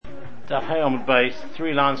Daf Hayom base,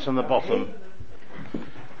 3 lines from the bottom.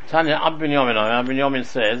 Tanya Abin Yomin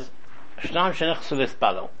says, Shnam Shenechsu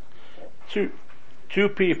Lispalo. Two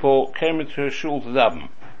people came into a shul to daven.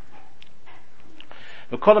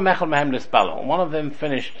 One of them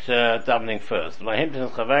finished davening first.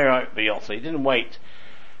 He didn't wait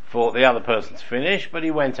for the other person to finish, but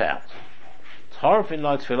he went out.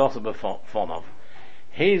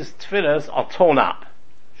 His tefillahs are torn up.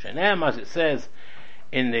 Shenem, as it says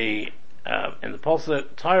in the pasuk,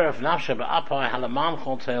 Tyref nafshe ba'apai halaman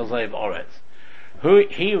chotel zev oretz.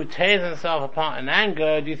 He who tears himself apart in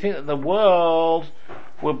anger, do you think that the world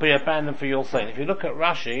will be abandoned for your sake? If you look at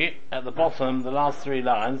Rashi, at the bottom, the last 3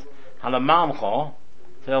 lines, halamancho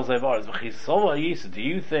tel zev oretz, v'chisova yisa, do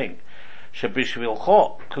you think,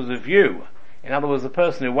 shebishvilcho, because of you, in other words, the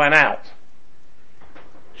person who went out,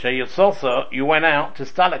 sheyotzosa, you went out to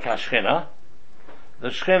stalek hashchina, the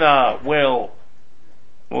Shechina will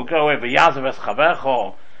go over Yazav es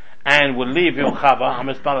Chavecho and will leave your Chava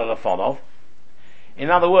Hamispana Lefonov. In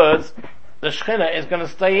other words, the Shechina is going to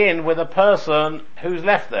stay in with a person who's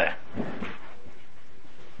left there.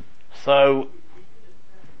 So,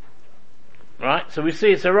 right? So we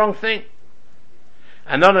see it's a wrong thing.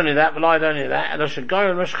 And not only that, but not only that, and the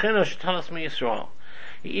Shechina should tell us me Yisrael.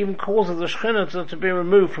 He even causes the Shechina to be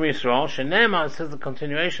removed from Yisrael. Shenema, it says the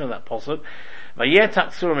continuation of that pasuk.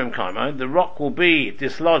 The rock will be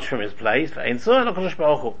dislodged from his place. Tzur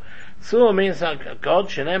means that God,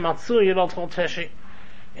 in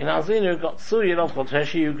Azinu got Tzur Yilot Chol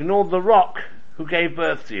Teshi, you ignored the rock who gave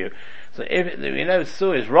birth to you. So if we know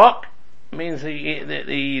Tzur is rock, means the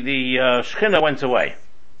Shechina went away.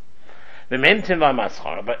 But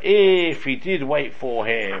if he did wait for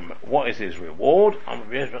him, what is his reward?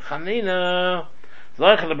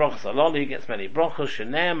 He gets many brochos,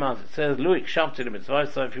 shenem, as it says, Luik shavti l'mitzvah,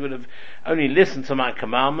 so if you would have only listened to my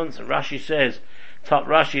commandments, and Rashi says, top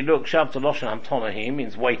Rashi, look, shavti loshen hamtonahim,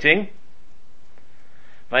 means waiting.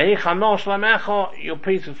 Your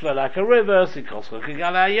peace would flow like a river,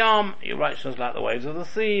 your righteousness like the waves of the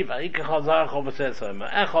sea,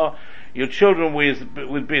 your children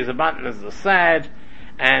would be as abundant as the sad,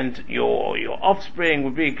 and your offspring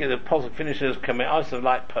would be, the positive finishers come out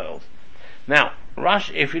like pearls. Now, Rush,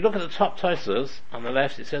 if you look at the top Tosas on the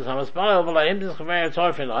left, it says, which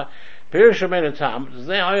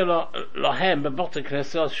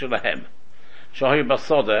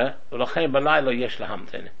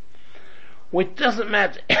doesn't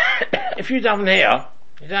matter. If you daven here,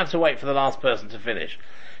 you don't have to wait for the last person to finish.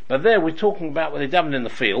 But there we're talking about when they daven in the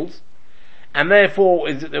fields, and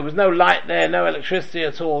therefore there was no light there, no electricity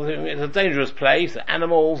at all. It's a dangerous place,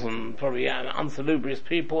 animals and probably unsalubrious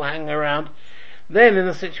people hanging around. Then in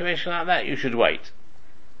a situation like that you should wait.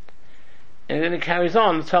 And then it carries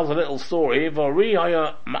on and tells a little story. The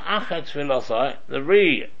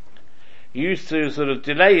Ri used to sort of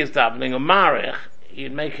delay his davening, or marich,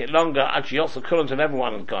 he'd make it longer, actually also couldn't until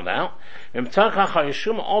everyone had gone out. If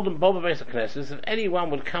anyone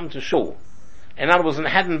would come to shul, in other words,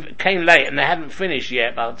 and came late and they hadn't finished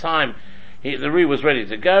yet by the time the Ri was ready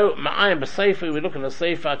to go, we look at the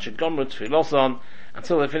Sefer,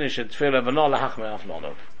 until they finish the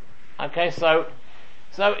tefillah, okay, so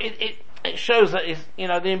it shows that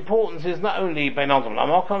the importance is not only Ben Adam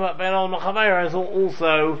Lamokom, but Ben Adam Chavera is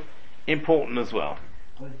also important as well.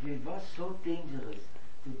 But it was so dangerous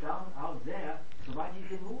to down out there, so why did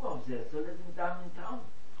they move out there? So let them down in town.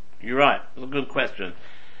 You're right, it's a good question.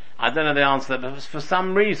 I don't know the answer, but for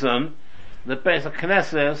some reason, the Beis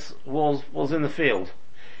HaKnesses was in the field.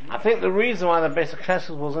 I think the reason why the Beis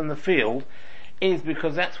HaKnesses was in the field is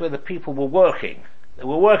because that's where the people were working. They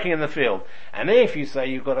were working in the field. And if you say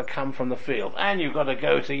you've got to come from the field, and you've got to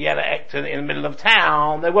go to Yellow Ecton in the middle of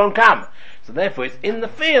town, they won't come. So therefore it's in the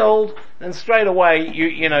field, then straight away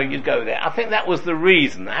you'd go there. I think that was the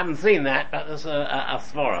reason. I haven't seen that, but there's a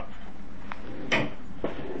svara.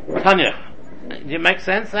 Tanya. Did it make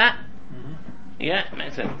sense, that? Mm-hmm. Yeah, it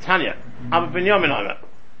makes sense. Tanya, Abba Ben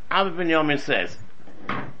Yomin says,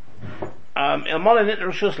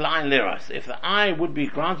 if the eye would be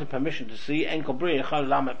granted permission to see,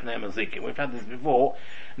 we've had this before,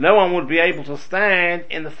 no one would be able to stand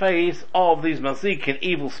in the face of these mazikin,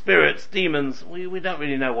 evil spirits, demons. We don't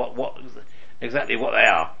really know exactly what they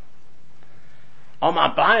are.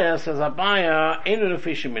 Abaya says,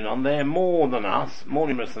 they're more than us, more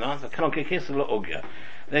numerous than us.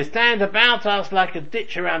 They stand about us like a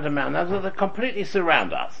ditch around a mountain. They completely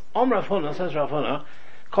surround us. Rav Huna says,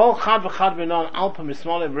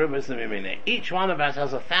 each one of us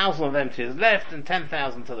has 1,000 of them to his left and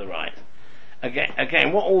 10,000 to the right.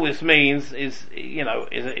 Again, what all this means is,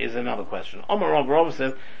 is another question. Omar Rob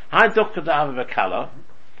says, "Hi, Doctor David Kala."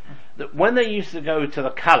 That when they used to go to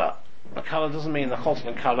the Kala doesn't mean the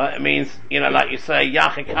Chosman Kala. It means, like you say,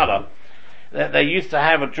 Yachi Kala. That they used to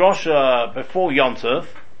have a drosha before Yontov.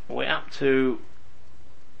 We're up to,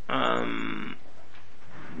 can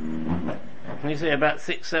you see about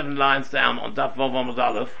 6-7 lines down on Daf Vav Amud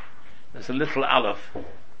Aleph? There's a little Aleph.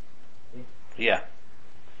 Yeah.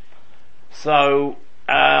 So,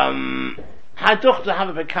 Haduch to have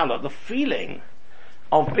a bekala, the feeling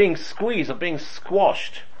of being squeezed, of being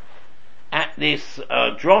squashed at this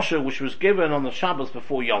drosha which was given on the Shabbos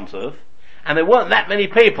before Yontov, and there weren't that many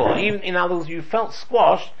people. Even, in other words, you felt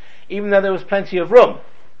squashed, even though there was plenty of room.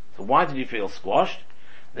 So why did you feel squashed?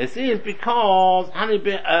 This is because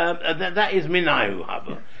that is minayu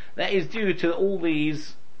haba. That is due to all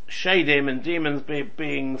these shadim and demons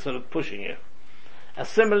being sort of pushing you.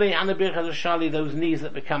 Similarly, those knees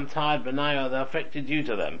that become tired, benaya, they're affected due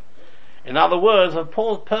to them. In other words, a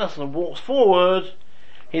poor person walks forward,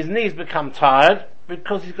 his knees become tired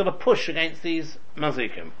because he's got to push against these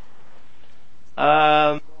mazikim.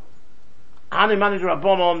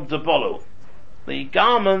 The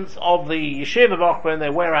garments of the yeshiva bochrim, they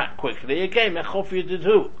wear out quickly. Again,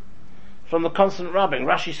 from the constant rubbing.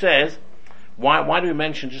 Rashi says, why do we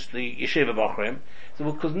mention just the yeshiva bochrim? So,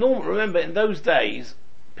 because remember, in those days,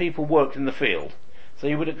 people worked in the field. So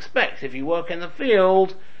you would expect, if you work in the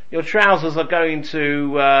field, your trousers are going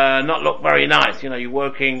to not look very nice. You're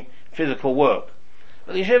working physical work.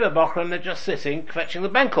 But the yeshiva bochrim, they're just sitting, fetching the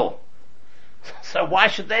benkel. So why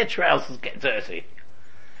should their trousers get dirty?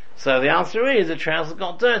 So the answer is the trousers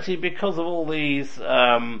got dirty because of all these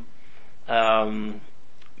mazikim.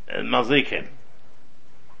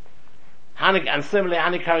 And similarly,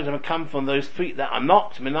 Hanikarisim come from those feet that are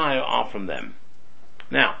not, Minayo are from them.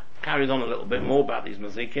 Now, carries on a little bit more about these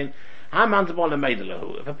mazikin.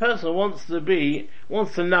 If a person wants to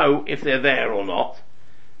know if they're there or not,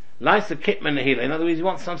 Lysa Kitman Nahila, in other words, he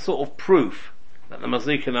wants some sort of proof that the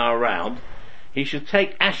mazikin are around, he should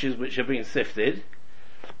take ashes which have been sifted,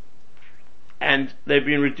 and they've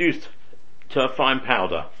been reduced to a fine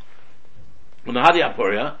powder. On the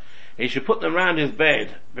Hadiapuria, he should put them round his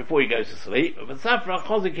bed before he goes to sleep. In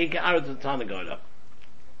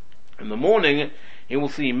the morning, he will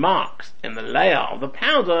see marks in the layer of the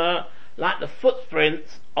powder like the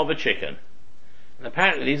footprints of a chicken. And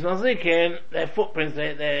apparently these mazikin, their footprints,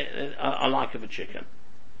 they are like of a chicken.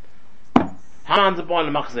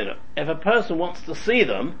 If a person wants to see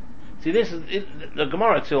them, this is the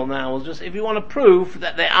Gemara till now was just if you want to prove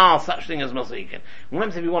that there are such things as mazikin.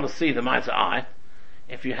 Once if you want to see them eye to eye,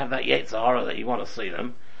 if you have that yetzara that you want to see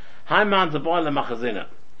them,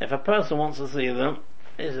 if a person wants to see them,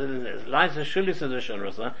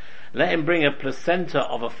 let him bring a placenta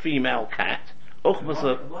of a female cat.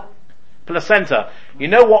 Placenta. You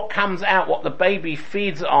know what comes out, what the baby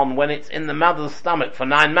feeds on when it's in the mother's stomach for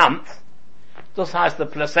 9 months? This has the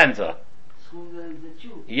placenta.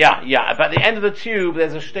 Yeah. But at the end of the tube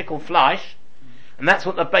there's a shtickel fleisch, and that's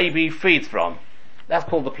what the baby feeds from. That's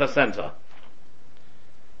called the placenta.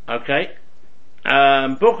 Okay?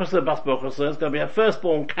 Berochos bas Berochos, there's going to be a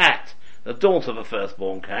firstborn cat, the daughter of a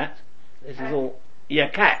firstborn cat. This is all,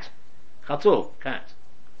 cat. Chatul, cat.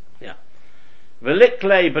 Yeah.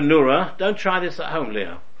 Velikle benura, don't try this at home,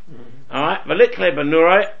 Leo. Alright? Velikle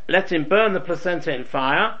benura, let him burn the placenta in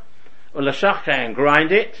fire, ulashachke, and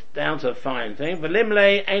grind it down to a fine thing.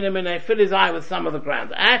 Velimle, enamine, fill his eye with some of the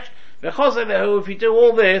ground ash. If you do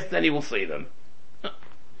all this, then he will see them.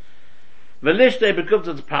 Velishte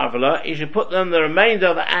beguvta to parvala, he should put them the remainder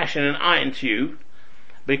of the ash in an iron tube,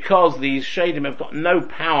 because these shadim have got no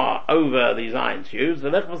power over these iron tubes. The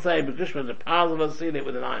lechva say begushma to parvala, seal it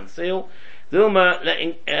with an iron seal. Dilma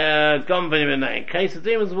letting gomvim in case the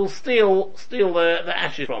demons will steal the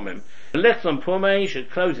ashes from him. The lechon pume should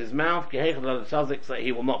close his mouth, gehechad tazik, so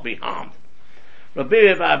he will not be harmed. Rabbi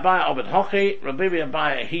Abaya Obed Hochi, Rabbi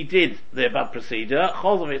Abaya, he did the above procedure.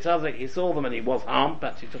 Chazor v'Yitzazik, he saw them and he was harmed,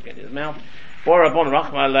 perhaps he took it in his mouth. For Rabban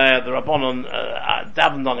Rachma, the Rabbanon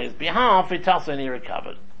davened on his behalf, and he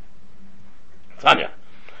recovered. Tanya.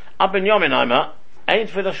 Abin Yominaimer, ain't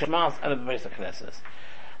tefillah shemaas and the Beis HaKnesses.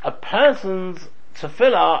 A person's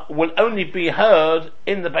tefillah will only be heard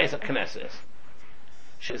in the Beis HaKnesses.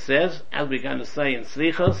 She says, as we're going to say in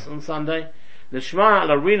Slichos on Sunday, L'shma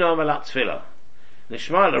ala rina v'la tefillah.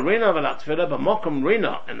 L'shma ala rina v'la tefillah, b'mokum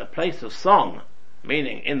rina, in the place of song,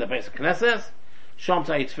 meaning in the Beis HaKnesses,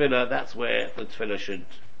 Shamtei tefillah, that's where the tefillah should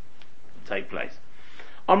take place.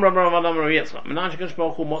 How do we know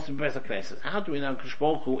Kadosh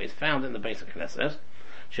Baruch Hu is found in the Beis HaKnesses?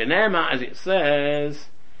 Shenema, as it says,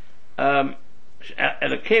 Elokim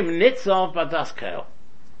Nitzov B'adas Kel.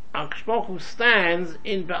 HaKadosh Baruch Hu stands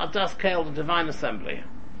in B'adas Kel, the divine assembly.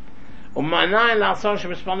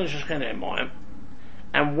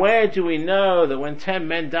 And where do we know that when 10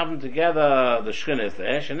 men daven together, the Shekhinah is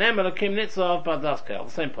there? Shenem Elokim Nitzov B'adas Kel,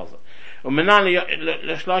 the same puzzle. And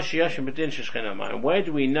where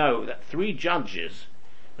do we know that 3 judges,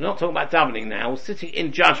 we're not talking about davening now, sitting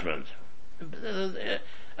in judgment,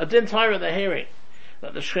 a din Torah they're hearing,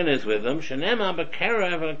 that the Shekhinah is with them, Shenema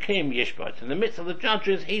B'kerev Elokim Yishbot, in the midst of the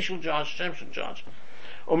judges, he shall judge, Hashem shall judge.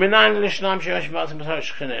 How do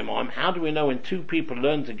we know when 2 people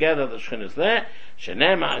learn together the Shekhinah is there?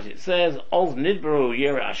 Shenema, as it says, Oz Nidbaru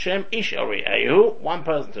Yira Hashem Ish Ari'ehu, one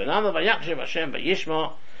person to another, Vayakshiv Hashem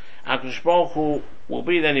Vayishma, HaKadosh Baruch Hu will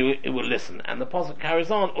be then, he will listen. And the pasuk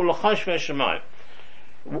carries on, Ulachosh V'Shemai.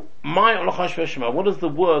 My Ulachosh V'Shemai, what does the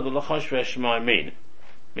word Ulachosh V'Shemai mean? It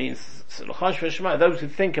means, Ulachosh V'Shemai, those who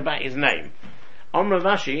think about his name. Rav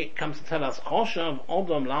Ashi comes to tell us, Choshav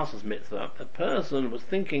Odom Lasas Mitzvah, a person was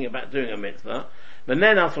thinking about doing a mitzvah,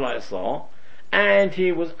 and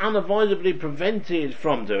he was unavoidably prevented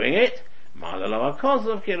from doing it,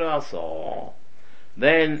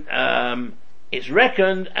 then it's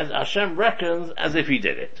reckoned, as Hashem reckons, as if he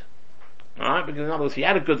did it. Alright, because in other words, he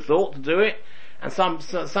had a good thought to do it, and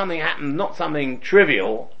something happened, not something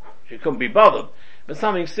trivial, he couldn't be bothered, but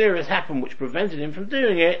something serious happened which prevented him from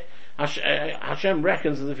doing it. Hashem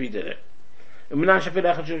reckons as if he did it. How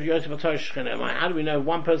do we know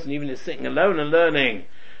one person even is sitting alone and learning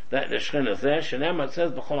that the Shekhinah is there? It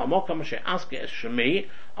says, I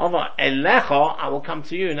will come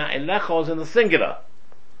to you. Now, Elecha is in the singular.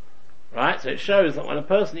 Right? So it shows that when a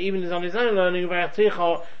person even is on his own learning,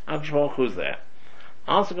 who's there?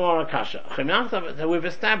 Answer Gemara Kasha. So we've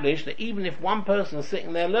established that even if one person is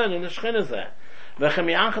sitting there learning, the Shekhinah is there. If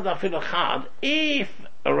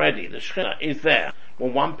already the Shekhinah is there,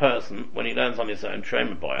 well, one person, when he learns on his own,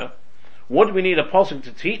 what do we need a pasuk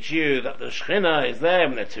to teach you that the Shekhinah is there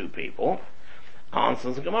when there are 2 people?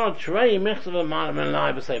 Answers the Gemara, if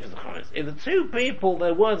the 2 people,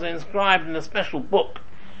 their words are inscribed in a special book,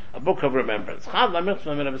 a book of remembrance. So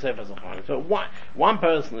one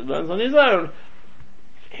person who learns on his own,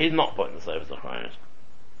 he's not put in the Sefer Zechariah.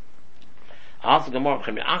 Ask the Gemara,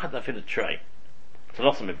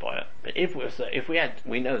 but if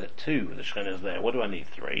we know that 2 the Shekhinah is there, what do I need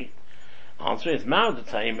 3? Answer is where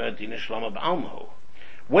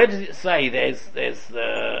does it say there's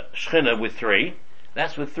the Shekhinah with 3?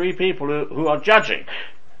 That's with 3 people who are judging.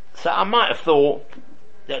 So I might have thought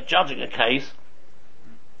that judging a case,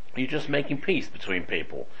 you're just making peace between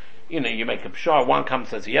people. You make a pshar, one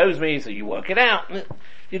comes and says he owes me, so you work it out.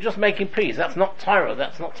 You're just making peace. That's not Torah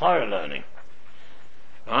learning.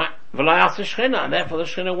 Right? And therefore the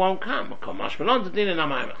Shekhinah won't come.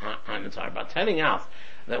 By telling us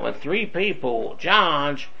that when 3 people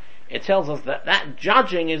judge, it tells us that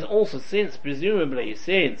judging is also since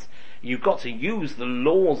you've got to use the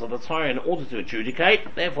laws of the Torah in order to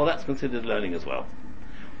adjudicate, therefore that's considered learning as well.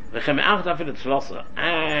 And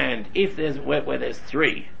if there's, where there's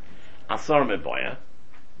 3,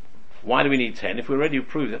 why do we need 10? If we already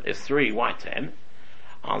proved that there's 3, why 10?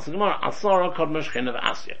 Answer Gemara, Asara Kod Shekhinah of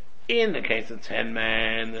Asya. In the case of 10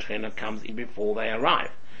 men, the Shekhinah comes in before they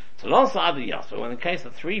arrive. So Losa Adi Yasva, when in the case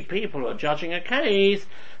of 3 people who are judging a case,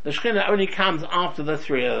 the Shekhinah only comes after the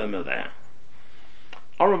 3 of them are there.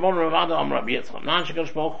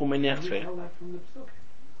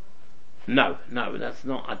 No, that's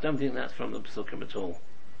not, I don't think that's from the Pesukim at all.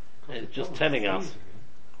 It's just telling us.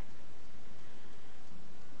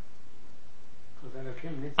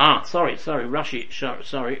 Sorry,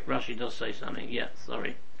 Rashi does say something, yeah,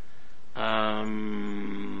 sorry.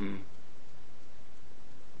 One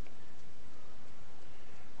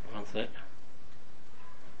sec.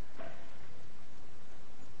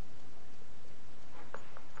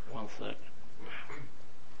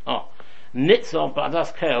 Nitzov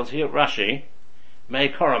B'adas Kel, here at Rashi, Mei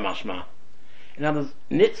Korah Mashma. In other words,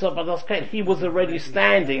 Nitzov B'adas Kel, he was already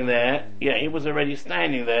standing there,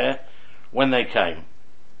 when they came.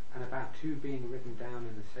 And about 2 being written down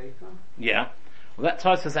in the Sefer? Yeah. Well, that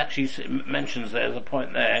Tosfos actually mentions there's a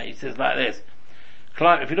point there. He says like this.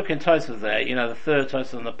 If you look in Tosfos there, the 3rd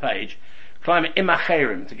Tosfos on the page, climb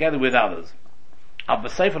imacherim, together with others. Of the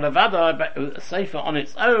Sefer Levada, a Sefer on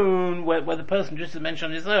its own, where the person just is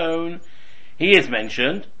mentioned on his own, he is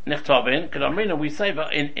mentioned, Nechtovin, Kedamrina, we say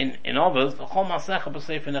in others, the Chol Masecha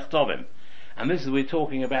B'Sefer Nechtovim. And this is, we're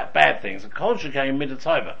talking about bad things. The culture came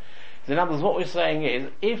mid-Taiva. So in other words, what we're saying is,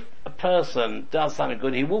 if a person does something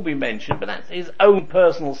good, he will be mentioned, but that's his own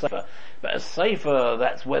personal sefer. But a sefer,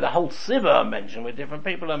 that's where the whole siva are mentioned, where different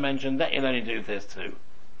people are mentioned, that you'll only do this too.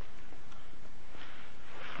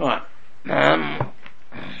 Right.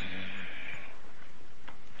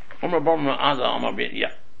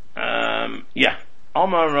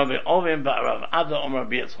 Omar Rabbi Ovim Ba'arav Ada Omar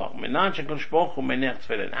Rabbi Yitzchak Minan Shekush Baruch Hu Menech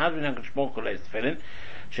Tefillin How do we know Shekush Baruch Hu lays Tefillin?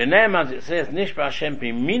 Sheneim, as it says, Nishba Hashem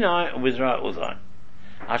Pi Minai V'Izra Uzai.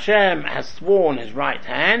 Hashem has sworn his right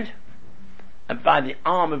hand and by the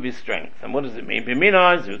arm of his strength. And what does it mean? Pi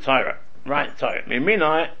Minai Zu Torah. Right, Torah. Mi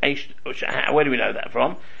Minai where do we know that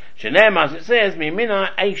from? Sheneim, as it says, Mi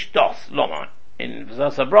Minai Eish Dos Lomai. In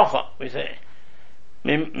V'Zasa Brocha we say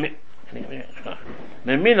Mi Minai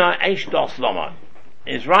Eish Dos Lomai.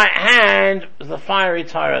 His right hand was the fiery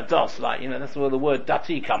Torah, dos, like, that's where the word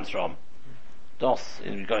dati comes from. Dos,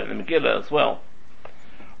 we've got it in the Megillah as well.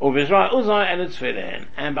 Or his right uzai and its tefillin,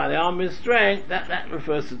 and by the arm of his strength, that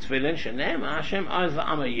refers to tefillin, shenem Hashem Azla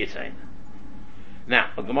Ama Yitain. Now,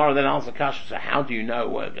 the Gemara then answers the question, so how do you know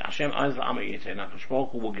where Hashem Azla Ama Yitain? Now,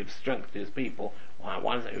 Shmuel will give strength to his people.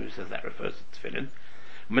 Why is that, who says that refers to tefillin?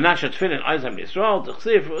 Menashe Tefillin Eizem Yisrael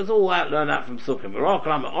T'chsiv, it was all out, learn out from Sukkim. Berochos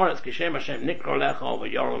Oretz Kishem Hashem Nikro Lecha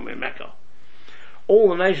V'Yorom Mimeka. All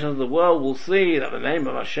the nations of the world will see that the name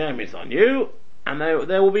of Hashem is on you, and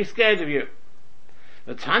they will be scared of you.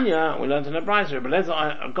 The Tanya, we learned in the Brisa,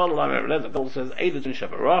 God says, Eidatun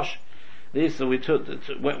Shebarosh. This, so we took,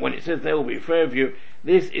 when it says they will be afraid of you,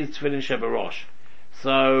 this is Tefillin Shebarosh.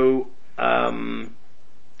 So,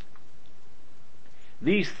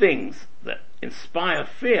 these things that inspire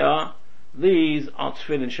fear, these are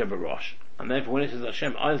Tefillin Shebarosh. And therefore when it says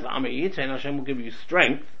Hashem Hashem will give you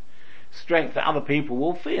strength that other people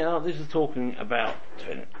will fear, this is talking about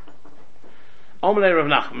Tefillin. Omelei Rav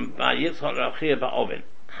Nachman, Yitzchak Rav Chia Ba'ovin.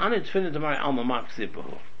 Hani Tefillin Demari Alma Mark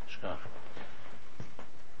Sibuhu.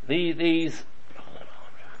 These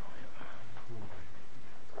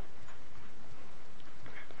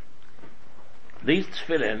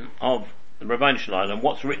Tefillin of the Rabbeinu Shalom and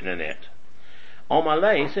what's written in it.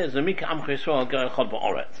 Omalei says, Zamika Amcha Yisrael Go Echad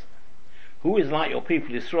Ba'oretz. Who is like your people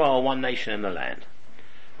Yisrael, one nation in the land?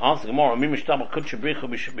 Ask the Gemara, Mimishtabach Kudsha Brichu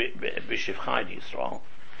B'Shivchai Yisrael.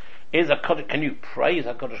 Can you praise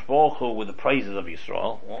HaKadosh Baruch Hu with the praises of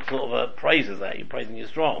Yisrael? What sort of praise is that? You're praising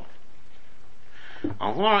Yisrael.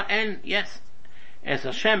 Ask the Gemara, and yes, it's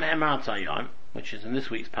Hashem Emar Tzayim, which is in this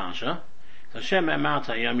week's Parsha. Hashem Emar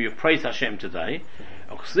Tzayim, you praise Hashem today.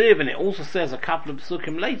 And it also says a couple of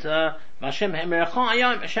psukim later, Hashem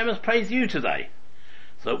has praised you today.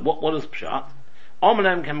 So what is Peshat?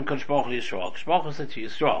 Omelem came Kodesh Baruch Hu Yisrael. Kodesh Baruch Hu said to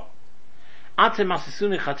Yisrael, Atem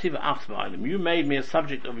asisuni chativa achs ba'olam. You made me a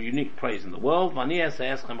subject of unique praise in the world. V'ani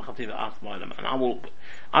eseeschem chativa achs ba'olam. And I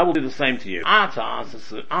will do the same to you.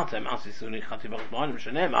 Atem asisuni chativa achs ba'olam.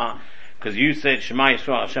 Shenema, because you said Shema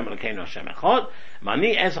Yisrael Hashem Elokeinu Hashem Echad.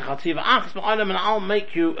 Mani es chativa achs ba'olam, and I'll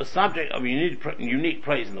make you a subject of unique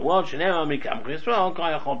praise in the world. Shenema mikam Yisrael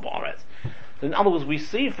Gai Echad ba'aretz. So in other words, we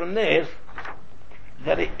see from this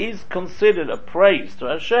that it is considered a praise to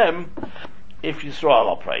Hashem if Yisrael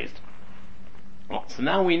are praised. So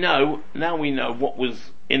now we know what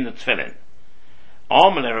was in the tefillin. Now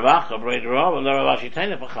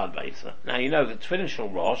you know the tefillin shel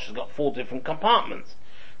Rosh has got 4 different compartments.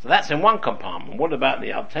 So that's in one compartment. What about the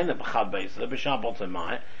Avtena B'chad Beisa, B'Shabbat and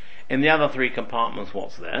Mai? In the other 3 compartments,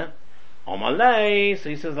 what's there? Omalei, so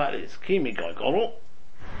he says like this, Kimi Gai Godel,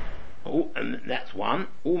 and that's 1.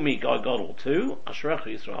 Umi Gai Godel 2, Ashrecha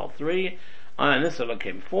Yisrael 3, and Nisa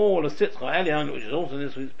Lakim 4, L'Sitzcha Elyon, which is also in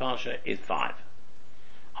this week's Parsha, is 5.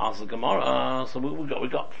 Ask the Gemara, so we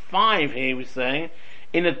got 5 here, we're saying,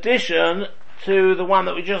 in addition to the one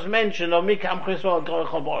that we just mentioned of Mika Am Chisrael Gai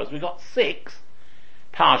Chol Boris. We got 6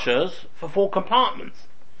 Parshas for 4 compartments.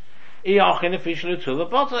 Iyachin officially to the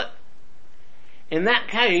bottom. In that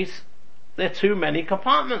case, there are too many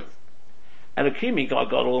compartments. Elokimi Gai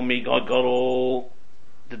Godel, Mi Gai Godel,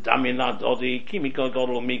 the Damien Dodi, Kimi Gai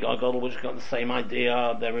Godel, Mi Gai Godel, which got the same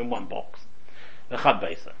idea, they're in one box. B'chad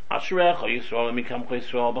Beisa. Ashrech Yisrael Mikam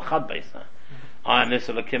Yisrael B'chad Beisa.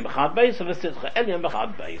 Nisa Lakim B'chad Beisa, V'Sitzcha Elyon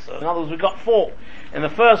B'chad Beisa. In other words, we've got 4. And the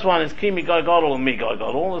first one is Kimi Gai Godel and Mi Gai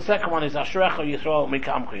Godel. The second one is Ashrech Yisrael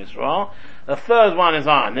Mikam Yisrael. The third one is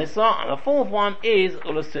Nisa, and the 4th one is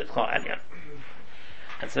V'Sitzcha Elyon.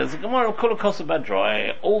 It says the Gemara Kula Kosa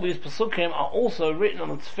Badroi. All these pasukim are also written on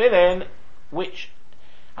the tefillin which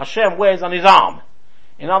Hashem wears on his arm.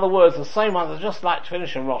 In other words, the same ones are just like Tefillin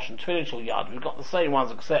Shel Rosh and Tefillin Shel Yad. We've got the same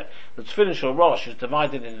ones except the Tefillin Shel Rosh is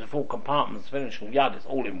divided into 4 compartments. Tefillin Shel Yad is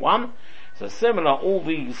all in one. So similar, all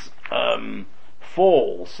these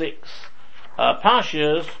 4 or 6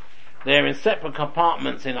 Pashas, they're in separate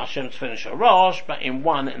compartments in Hashem's Tefillin Shel Rosh, but in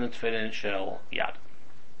one in the Tefillin Shel Yad.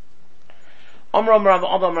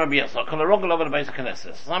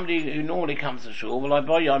 Somebody who normally comes to shul,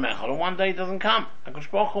 one day doesn't come. HaKadosh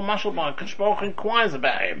Baruch Hu inquires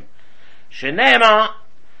about him. Shenema,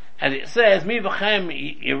 as it says, Mi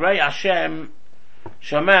v'chem yirei Hashem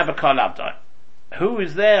shomeh b'kol avdai. Who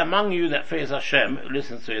is there among you that fears Hashem, who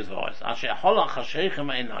listens to his voice? Asher holach hasheichem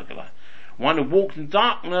ein nagla. One who walked in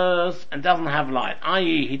darkness and doesn't have light,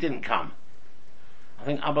 i.e. he didn't come. I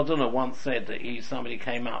think Abadullah once said that somebody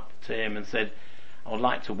came up to him and said, I would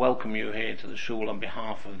like to welcome you here to the shul on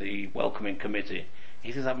behalf of the welcoming committee.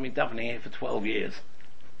 He says, I've been davening here for 12 years.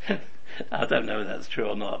 I don't know if that's true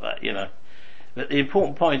or not, but But the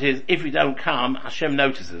important point is, if you don't come, Hashem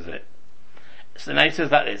notices it. So now he says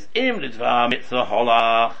that is, Im lidvar mitzvah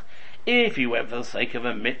holach. If you went for the sake of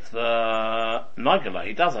a mitzvah, nagala,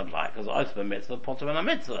 he does have light, because I said a mitzvah, potter and a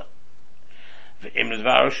mitzvah. But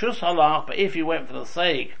if he went for the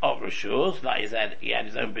sake of Rishus, that is, he had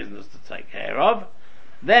his own business to take care of,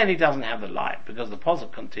 then he doesn't have the light, because the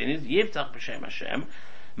posuk continues, Yivtach b'shem Hashem,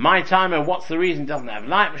 my time, and what's the reason he doesn't have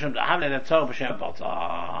light?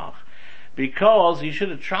 Because he should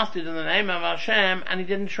have trusted in the name of Hashem, and he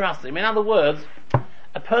didn't trust him. In other words,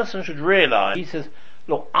 a person should realize, he says,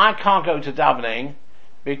 look, I can't go to davening,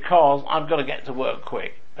 because I've got to get to work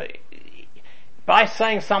quick. But by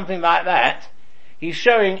saying something like that, he's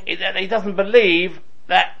showing that he doesn't believe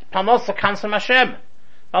that Parnosa comes from Hashem.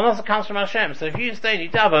 Parnosa comes from Hashem. So if you stay and you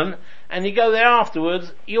daven, and you go there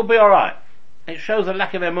afterwards, you'll be alright. It shows a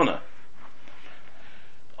lack of emunah.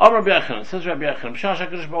 Rabbi Yochanan, says Rabbi Yochanan,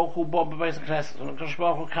 HaKadosh Baruch Hu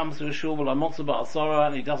comes to a shul,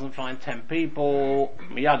 and he doesn't find 10 people,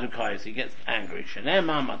 he gets angry.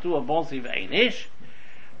 Shenema, Matua Bosi Ve'inish.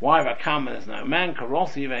 Why have I come and there's no man?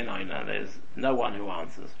 Karosi Ve'inaina, there's no one who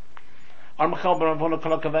answers.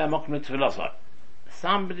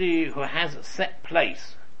 Somebody who has a set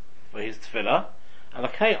place for his tefillah, and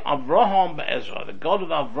Avraham Be'ezra, the God of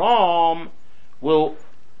Avraham, will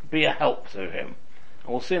be a help to him.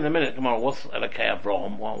 And we'll see in a minute tomorrow what's Elokei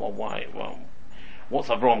Avraham, what's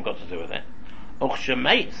Avraham got to do with it? And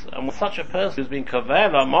with such a person who's been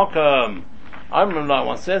kavela mokam, I remember like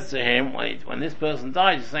one says to him, when this person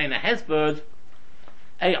dies, he's saying a hesberd,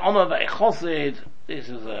 a honor a chosid, this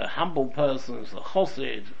is a humble person, it's a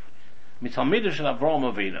chosid, mitalmidah shel Avraham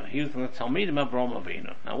Avinu. He was from the Talmidim Avraham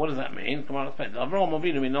Avinu. Now what does that mean? Come on, let's put Avraham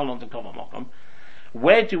Avinu, we no longer cover mokam.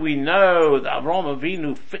 Where do we know that Avraham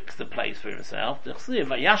Avinu fixed the place for himself?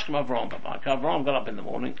 Avraham got up in the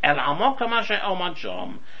morning,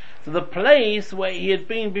 to the place where he had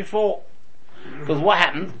been before. Because what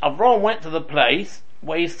happened? Avraham went to the place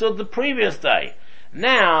where he stood the previous day.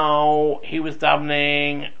 Now he was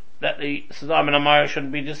davening that the Sodom and Gomorrah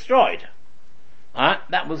shouldn't be destroyed.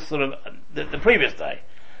 That was sort of the previous day.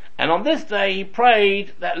 And on this day he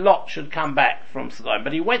prayed that Lot should come back from Sodom.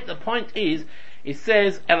 But the point is, it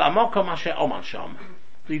says, El Amokom Asher Oman Sham.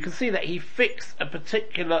 So you can see that he fixed a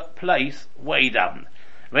particular place where he davened.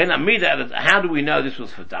 How do we know this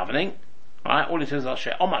was for davening? All it says,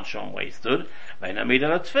 Asher Oman Sham, where he stood. Amida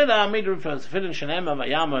refers to Tefillin Shenema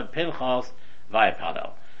Vayamod Pinchas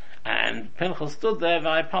Vayapalel. And Pinchas stood there,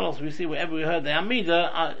 Vayapalel, so we see wherever we heard the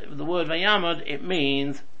Amida, the word Vayamod, it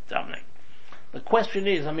means davening. The question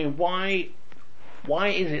is, why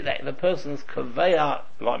is it that the person's kaveya,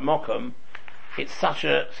 like Mokum, it's such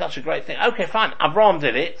a great thing? Okay, fine, Avraham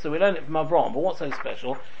did it, so we learn it from Avraham, but what's so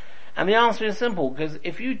special? And the answer is simple, because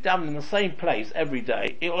if you daven in the same place every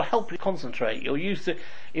day, it will help you concentrate. You're used to,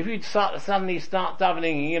 if you suddenly start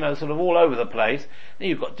davening, sort of all over the place, then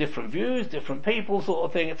you've got different views, different people, sort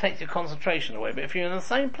of thing, it takes your concentration away. But if you're in the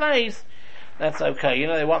same place, that's okay.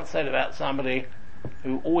 They once said about somebody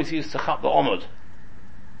who always used to chap the omud.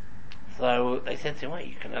 So they said to him, well,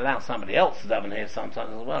 you can allow somebody else to daven here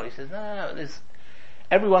sometimes as well. He says, no,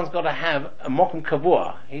 everyone's got to have a mokum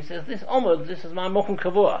kavua. He says, this omud, this is my mokum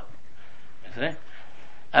kavua. You see?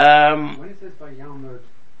 When it says Vayamud,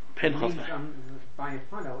 Pinchas,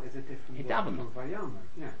 Vayapalel is a different he word davened. from Vayamud.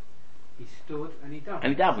 Yeah. He stood and he davened.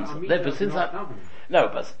 And he davened. So Therefore, since not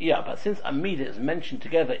davening. but since Amida is mentioned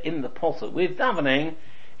together in the posuk with davening,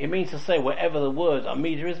 it means to say wherever the word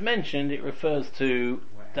Amida is mentioned, it refers to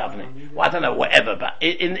davening. Well, I don't know, whatever, but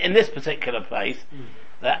in this particular place,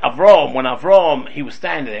 that when Avraham, he was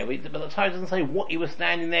standing there, but the Torah doesn't say what he was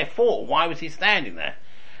standing there for. Why was he standing there?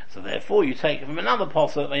 So therefore, you take it from another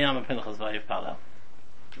posuk, Vayam Pinchas Vayipalel.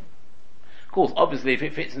 Of course, obviously, if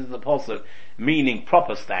it fits into the posuk, meaning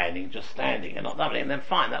proper standing, just standing and not davening, then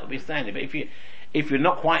fine, that would be standing. But if you're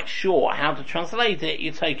not quite sure how to translate it,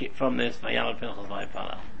 you take it from this Vayamad Pinchas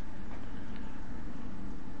Vayipalach.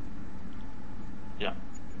 Yeah.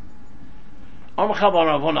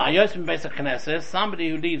 Somebody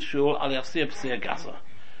who leads shul al yafsir p'sir gasa.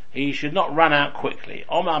 He should not run out quickly.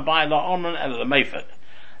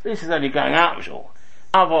 This is only going out of shul.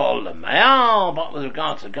 But with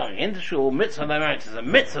regard to going into shul, mitzvah is a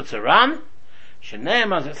mitzvah to run.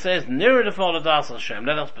 Shenem, as it says, nearer to follow das Hashem.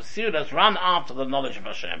 Let us pursue, let's run after the knowledge of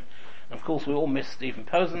Hashem. And of course we all miss Stephen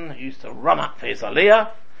Posen, who used to run up for his aliyah.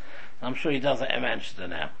 I'm sure he does it in Manchester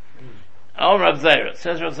now. Rav Zera,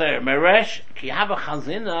 says Rav Zera, Meresh, ki hava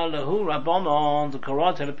chazina lehu rabbanon, the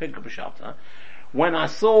karate le pinka b'shabta. When I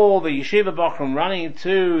saw the yeshiva bochum running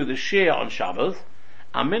to the shiur on Shabbos,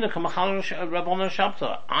 I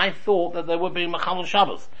thought that they were being Machal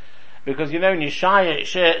Shabbos. Because in Yeshaya it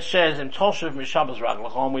shares in Toshav Mishabbos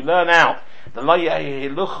Raglachon, we learn out the Lo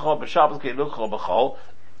Yehiluchol B'Shabbos Ki Luchol B'Chol,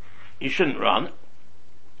 you shouldn't run.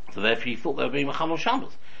 So therefore he thought they were being Machal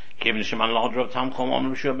Shabbos. Given Sheman Lord Rav Tamchon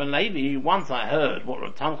on Rishur Ben Levi, once I heard what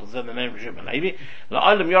Rav Tamchon said in the name of Rishur Ben Levi,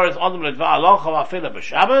 La'olam Yoris Odom Ledva Alochol Afila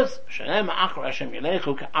B'Shabbos, Shenem Achar Hashem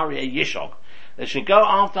Yelechu K'Aryeh Yishog. They should go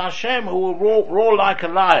after Hashem who will roar like a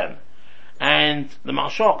lion. And the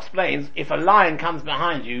Maharsha explains, if a lion comes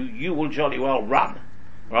behind you, you will jolly well run.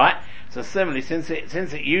 Right? So similarly, since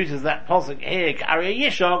it uses that posuk here, K'Aryeh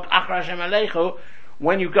Yishog, Achar Hashem Alechu,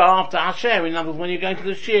 when you go after Hashem, in other words, when you're going to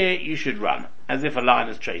the shiur, you should run, as if a lion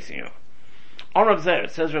is chasing you. On Rav Zera,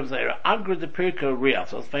 it says Rav Zera, Agra de Pirka Riyah,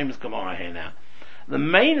 so it's famous Gemara here now. The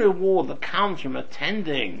main reward that comes from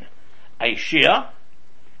attending a shiur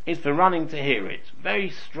is for running to hear it. Very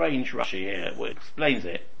strange Rashi here, where it explains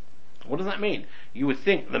it. What does that mean? You would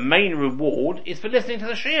think the main reward is for listening to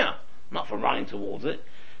the shiur, not for running towards it.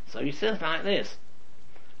 So he says like this.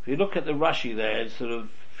 If you look at the Rashi there, it's sort of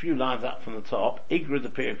few lines up from the top, Igra de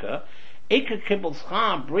Pirka, Iker Kibbel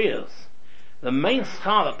Schar Brias. The main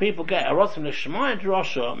schar that people get, Arotzim L'Shmai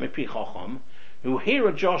Drosha Mipi Chocham, who hear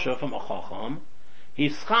a Joshua from a Chocham,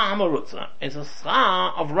 he's schar Hamarutza. It's a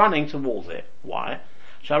schar of running towards it. Why?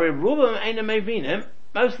 Shari Rubam Eina Mevinim,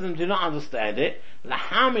 most of them do not understand it.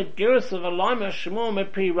 Lahamid Girus of Alayma Shemur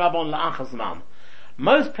Mipi Rabon La'achazman.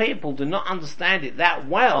 Most people do not understand it that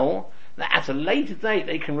well, that at a later date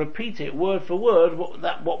they can repeat it word for word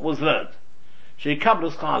what was learned. This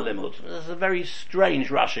is a very strange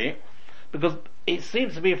Rashi, because it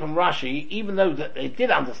seems to be from Rashi, even though that they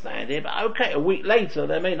did understand it, but okay, a week later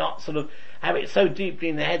they may not sort of have it so deeply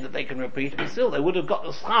in their head that they can repeat it, but still they would have got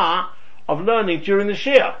the schar of learning during the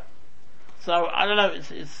shiur. So, I don't know,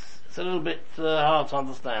 it's a little bit hard to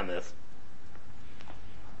understand this.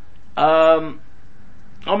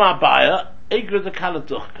 Omar Baya, Igra de Kala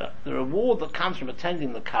Duchka. The reward that comes from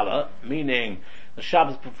attending the Kala, meaning the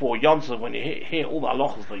Shabbos before Yontov, when you hear all the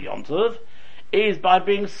halachos for Yontov, is by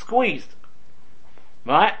being squeezed.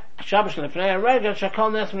 Right? Shabbos Lefnei Regel,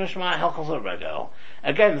 Shakol Nes Nishma Helchos Regel.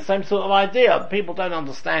 Again, the same sort of idea. People don't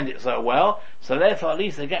understand it so well, so therefore at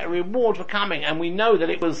least they get a reward for coming, and we know that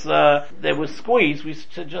it was, they were squeezed, we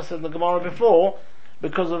just said in the Gemara before,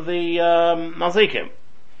 because of the, Mazikim.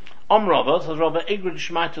 Rabba, says Rabba, Igrid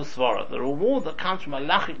Shmaitu Svara. The reward that comes from a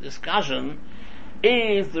lachic discussion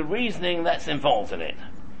is the reasoning that's involved in it.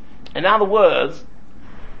 In other words,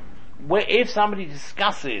 if somebody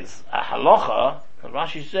discusses a halacha,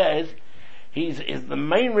 Rashi says, the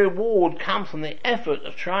main reward comes from the effort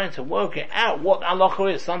of trying to work it out what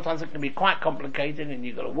halacha is. Sometimes it can be quite complicated and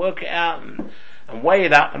you've got to work it out and weigh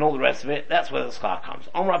it up and all the rest of it. That's where the schar comes.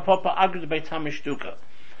 Omra Papa Agrid Beitam Mishtuka.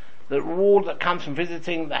 The reward that comes from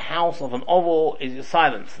visiting the house of an oval is your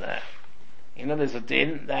silence there. You know, there's a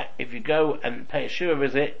din that if you go and pay a shiur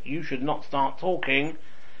visit, you should not start talking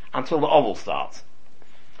until the oval starts.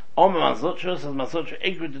 Omer Mazutra says Mazutra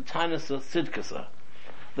Igrid the Tainus of Sidkasa.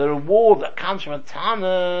 The reward that comes from a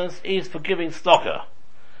Tainus is for giving stocker.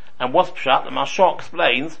 And what's Peshat? The Maharsha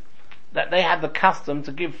explains that they had the custom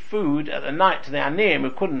to give food at the night to the Aniyim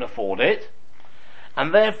who couldn't afford it.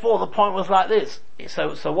 And therefore the point was like this.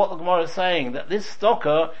 So what the Gemara is saying, that this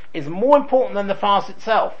stocker is more important than the fast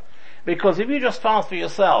itself. Because if you just fast for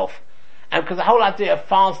yourself, and because the whole idea of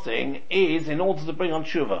fasting is in order to bring on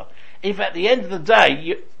tshuva. If at the end of the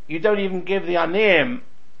day you don't even give the aniyim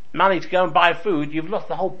money to go and buy food, you've lost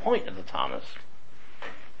the whole point of the Tanus.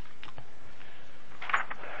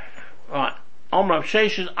 Right. Omrav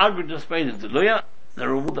Sheshes Agrid Despeided Deluya. The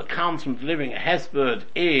reward that comes from delivering a hesbird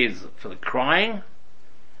is for the crying.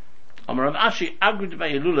 Omrav Ashi Agrid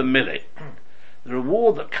Vayelula Milit. The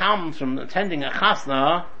reward that comes from attending a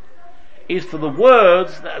chasna is for the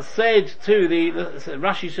words that are said to the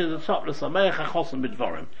Rashi says at the top, L'sameach hachosam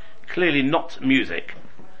b'dvarim. clearly not music.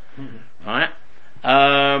 Right?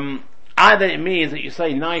 Either it means that you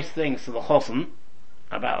say nice things to the chosen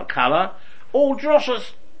about the colour, or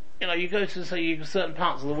droshes. You go to certain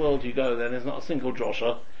parts of the world you go there, there's not a single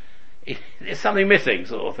drosha. There's something missing,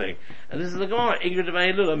 sort of thing. And this is the Gemara, Igrid of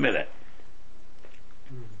Eilul Millet.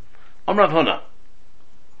 Rav Huna.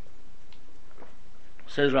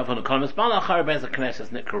 Says Rav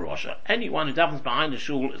Huna, anyone who davens behind the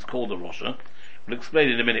shul is called a Rosha. We'll explain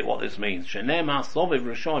in a minute what this means.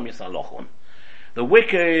 The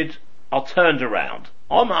wicked are turned around.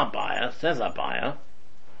 Omar Abaya, says Abaya,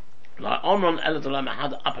 like Omron Eladolama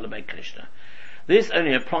had Apple Krishna. This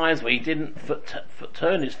only applies where he didn't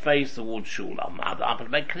turn his face towards shul.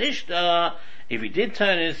 If he did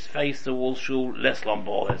turn his face towards shul, less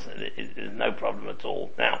lombor, there's no problem at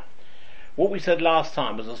all. Now, what we said last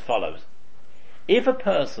time was as follows. If a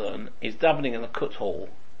person is davening in the kut hall,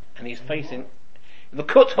 and he's facing the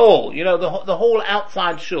kut hall, the hall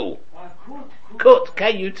outside shul. Kut,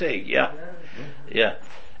 K-U-T, yeah.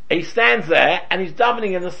 He stands there, and he's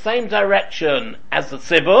davening in the same direction as the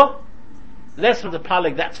tzibur, less of the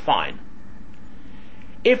palig, that's fine.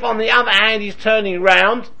 If on the other hand he's turning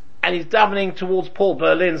round, and he's davening towards Paul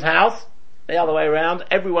Berlin's house, the other way around,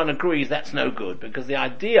 everyone agrees that's no good, because the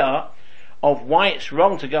idea of why it's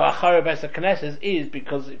wrong to go Achara Beis HaKnesses is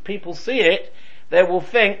because if people see it, they will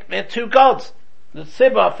think they're two gods. The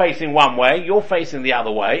tzibur facing one way, you're facing the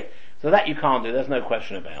other way, so that you can't do, there's no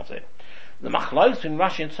question about it. The machlos in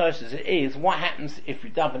Rashi and Tosfos is what happens if you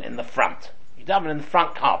daven in the front. You daven in the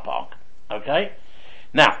front car park. Okay?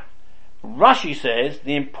 Now, Rashi says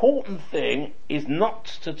the important thing is not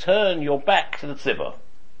to turn your back to the tzibur.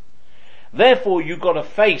 Therefore, you've got to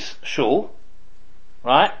face shul,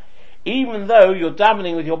 right? Even though you're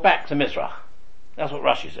davening with your back to Mizrach. That's what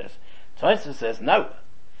Rashi says. Tosfos says no.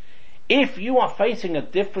 If you are facing a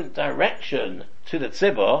different direction to the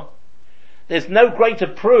tzibur, there's no greater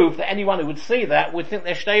proof that anyone who would see that would think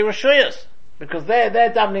they're shtei reshuyos, because they're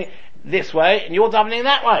davening this way and you're davening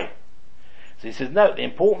that way. So he says, no, the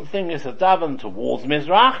important thing is to daven towards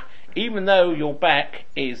Mizrach, even though your back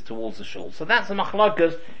is towards the shul. So that's the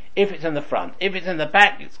machlokas if it's in the front. If it's in the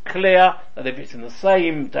back, it's clear that if it's in the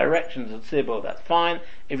same direction to the tzibur, that's fine.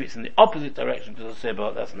 If it's in the opposite direction to the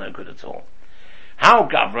tzibur, that's no good at all. How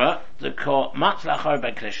Gavra,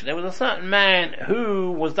 there was a certain man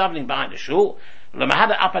who was davening behind the shul,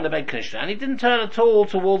 and he didn't turn at all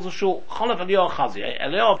towards the shul.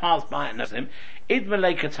 Eliyahu passed by and noticed him,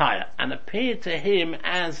 and appeared to him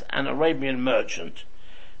as an Arabian merchant.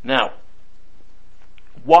 Now,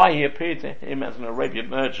 why he appeared to him as an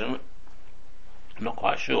Arabian merchant, I'm not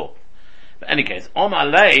quite sure. But in any case,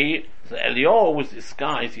 Omalei, so Eliyahu was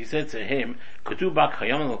disguised, he said to him,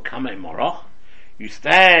 you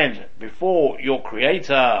stand before your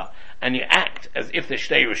creator and you act as if there's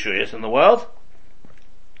shtei reshuyos in the world.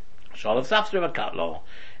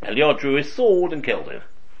 Eliyahu drew his sword and killed him.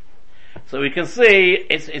 So we can see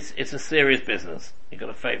it's a serious business. You've got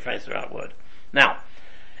to face the right word. Now,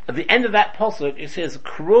 at the end of that pasuk it says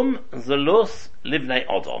Krum Zalus Livnei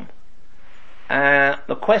Odom.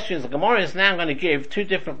 The question is, the Gemara is now going to give two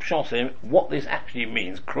different pshatim what this actually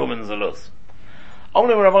means, Krum and Zalus. My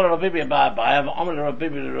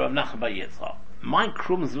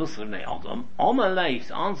Krum Zalus Livnei Odom, Omalei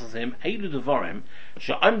answers him, Eilu Devarim,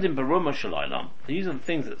 Sha'amdim Baruma Shalaylam. These are the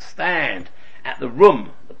things that stand at the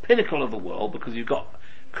room, the pinnacle of the world, because you've got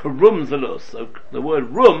Krum Zalus. So the word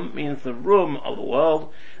room means the room of the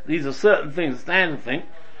world. These are certain things that stand and think.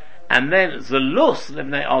 And then Zalus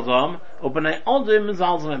Livnei Odom, or Bnei Odim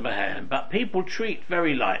Zalzalem Behem. But people treat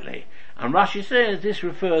very lightly. And Rashi says this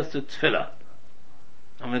refers to Tefillah.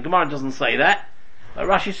 I mean, the Gemara doesn't say that, but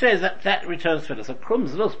Rashi says that returns Tefillah. So Krum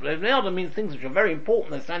Zalus Livnei Odom means things which are very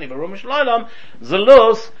important. They're standing by Rum Shalaylam.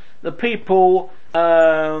 Zalus, the people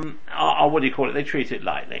are what do you call it? They treat it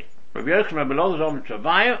lightly. They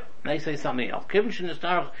say something else.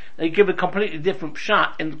 They give a completely different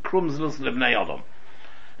pshat in Krum Zalus Livnei Odom.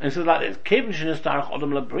 And it says like this: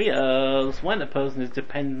 when a person is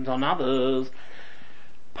dependent on others,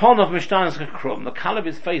 the colour of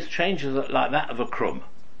his face changes like that of a krum.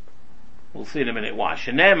 We'll see in a minute why.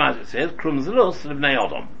 Shenem, as it says, Krum Zalus Livnei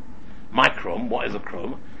Odom. My krum, what is a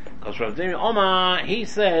krum? Because Rav Dimi Omar, he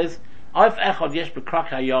says,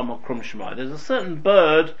 there's a certain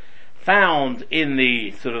bird found in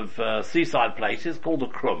the sort of seaside places called a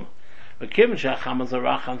krum.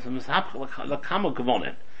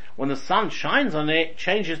 When the sun shines on it, it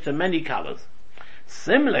changes to many colours.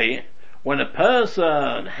 Similarly, when a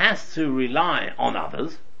person has to rely on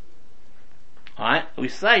others, right, we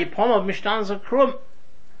say, Pom of Mishtan's a krum.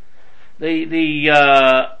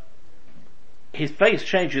 his face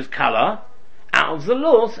changes colour out of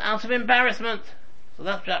zalus, out of embarrassment. So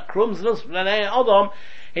that's that krum zalus b'nei Adam.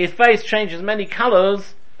 His face changes many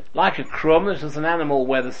colours, like a krum, which is an animal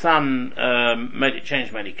where the sun made it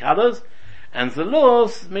change many colours, and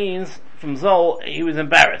zalus means from zol he was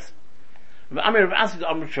embarrassed.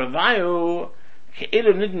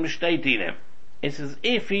 It's as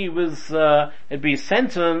if he was it'd be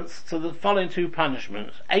sentenced to the following two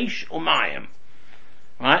punishments: Eish or Mayim,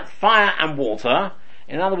 right? Fire and water.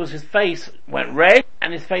 In other words, his face went red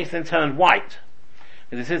and his face then turned white.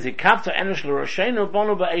 Because it says because a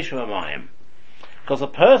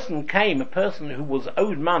person who was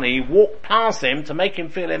owed money walked past him to make him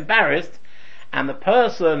feel embarrassed, and the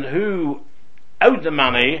person who owed the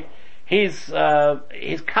money, his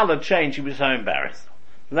colour changed, he was so embarrassed.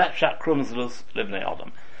 That's Shat Krumzlus Livnei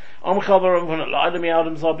Adam.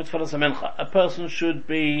 A person should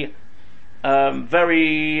be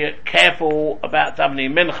very careful about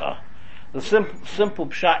davening mincha. The simple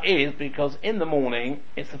pshat is because in the morning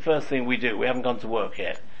it's the first thing we do. We haven't gone to work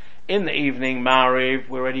yet. In the evening, Ma'ariv,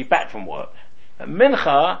 we're already back from work. At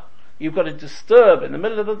mincha, you've got to disturb in the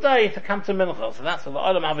middle of the day to come to mincha. So that's the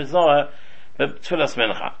Olam Havizorah, but Tfilas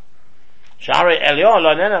mincha. Shari Eliyahu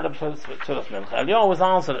lo nena the Tfilas mincha. Eliyahu was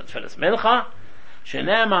answered at Tfilas mincha.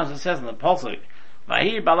 Shene'emar, as it says in the pasuk,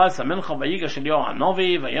 Vahi balaysa mincha vayigash Eliyahu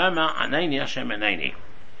hanovi vayomer aneni Hashem aneni.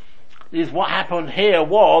 This what happened here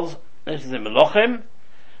was, this is in Melochim,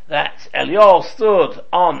 that Eliyahu stood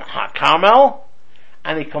on HaKarmel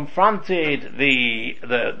and he confronted the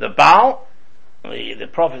Baal, the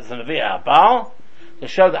prophets and the Nevi'ah Baal, to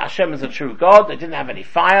show that Hashem is a true God. They didn't have any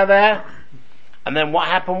fire there. And then what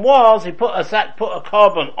happened was he put a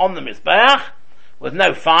carbon on the Mizbeach with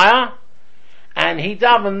no fire, and he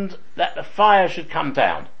davened that the fire should come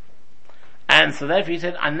down. And so therefore he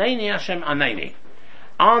said, Aneni Hashem Aneni.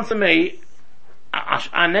 Answer me,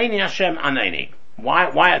 Aneni Hashem Aneni.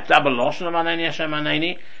 Why a double lotion of Aneni Hashem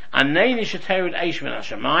Aneni? Aneni Sheterid Eish Min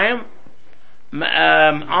Hashemayim.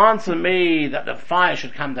 Answer me that the fire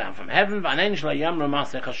should come down from heaven.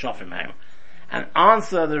 And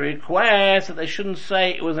answer the request that they shouldn't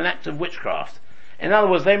say it was an act of witchcraft. In other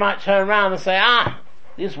words, they might turn around and say,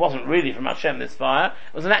 this wasn't really from Hashem, this fire.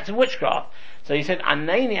 It was an act of witchcraft. So he said,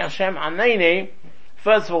 Aneni Hashem Aneni.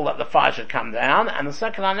 First of all, that the fire should come down, and the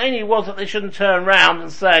second Aneni was that they shouldn't turn around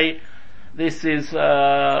and say, this is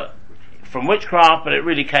from witchcraft, but it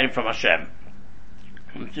really came from Hashem.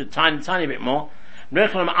 Tiny bit more.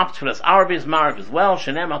 Arabic is Marav as well.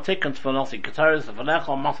 Shenem Atikant Philosophy Kataris of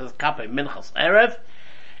Alechol Moses Kape Minchas Erev.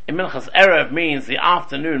 In Minchas Erev means the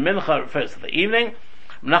afternoon. Mincha refers to the evening.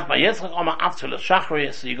 So you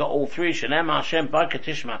got all three. Shenem Hashem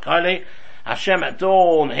Barkatish Makali. Hashem at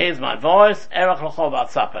dawn, hears my voice. Erech L'chol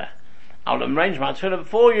B'Atzapeh. I'll arrange my tefillah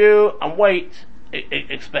for you and wait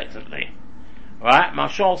expectantly. Right?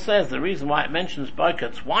 Mashal says the reason why it mentions Boker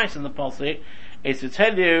twice in the pasuk is to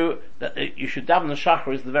tell you that you should daven the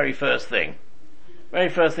shachar is the very first thing. Very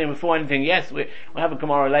first thing before anything. Yes, we'll have a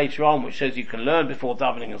Gemara later on which says you can learn before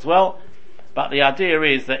davening as well, but the idea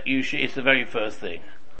is that it's the very first thing.